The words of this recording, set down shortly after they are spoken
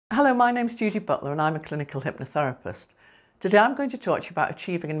Hello, my name's Judi Butler and I'm a clinical hypnotherapist. Today I'm going to talk to you about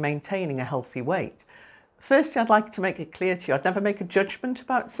achieving and maintaining a healthy weight. Firstly, I'd like to make it clear to you, I'd never make a judgment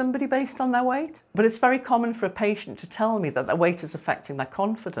about somebody based on their weight, but it's very common for a patient to tell me that their weight is affecting their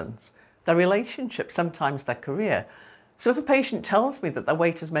confidence, their relationship, sometimes their career. So if a patient tells me that their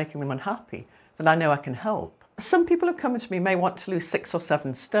weight is making them unhappy, then I know I can help. Some people who come to me may want to lose 6 or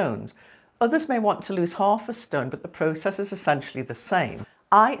 7 stones. Others may want to lose half a stone, but the process is essentially the same.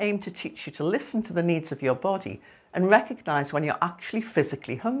 I aim to teach you to listen to the needs of your body and recognise when you're actually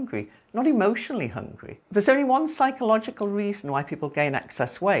physically hungry, not emotionally hungry. There's only one psychological reason why people gain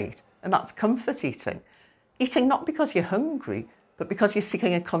excess weight, and that's comfort eating. Eating not because you're hungry, but because you're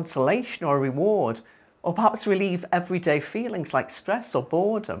seeking a consolation or a reward, or perhaps relieve everyday feelings like stress or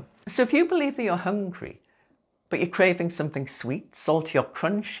boredom. So if you believe that you're hungry, but you're craving something sweet, salty or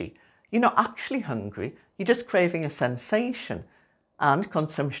crunchy, you're not actually hungry, you're just craving a sensation. And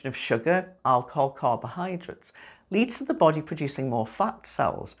consumption of sugar, alcohol, carbohydrates leads to the body producing more fat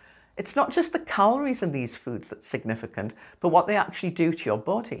cells. It's not just the calories in these foods that's significant, but what they actually do to your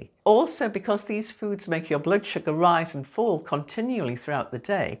body. Also, because these foods make your blood sugar rise and fall continually throughout the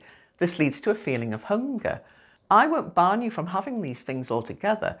day, this leads to a feeling of hunger. I won't ban you from having these things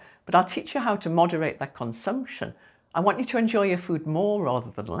altogether, but I'll teach you how to moderate their consumption. I want you to enjoy your food more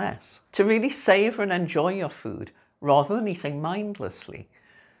rather than less, to really savour and enjoy your food, rather than eating mindlessly.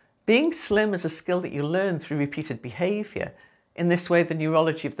 Being slim is a skill that you learn through repeated behaviour. In this way, the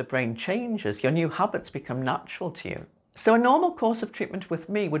neurology of the brain changes, your new habits become natural to you. So a normal course of treatment with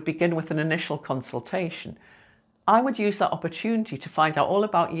me would begin with an initial consultation. I would use that opportunity to find out all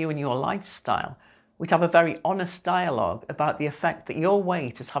about you and your lifestyle. We'd have a very honest dialogue about the effect that your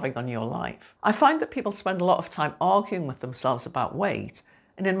weight is having on your life. I find that people spend a lot of time arguing with themselves about weight,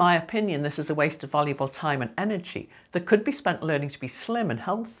 and in my opinion, this is a waste of valuable time and energy that could be spent learning to be slim and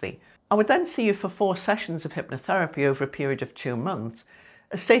healthy. I would then see you for 4 sessions of hypnotherapy over a period of 2 months.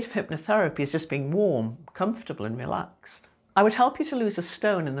 A state of hypnotherapy is just being warm, comfortable and relaxed. I would help you to lose a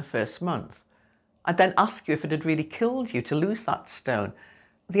stone in the first month. I'd then ask you if it had really killed you to lose that stone.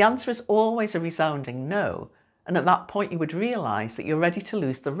 The answer is always a resounding no, and at that point you would realise that you're ready to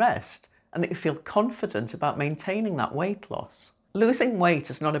lose the rest and that you feel confident about maintaining that weight loss. Losing weight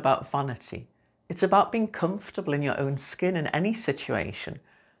is not about vanity. It's about being comfortable in your own skin in any situation.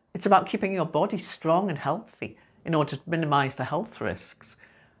 It's about keeping your body strong and healthy in order to minimise the health risks.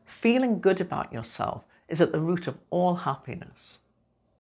 Feeling good about yourself is at the root of all happiness.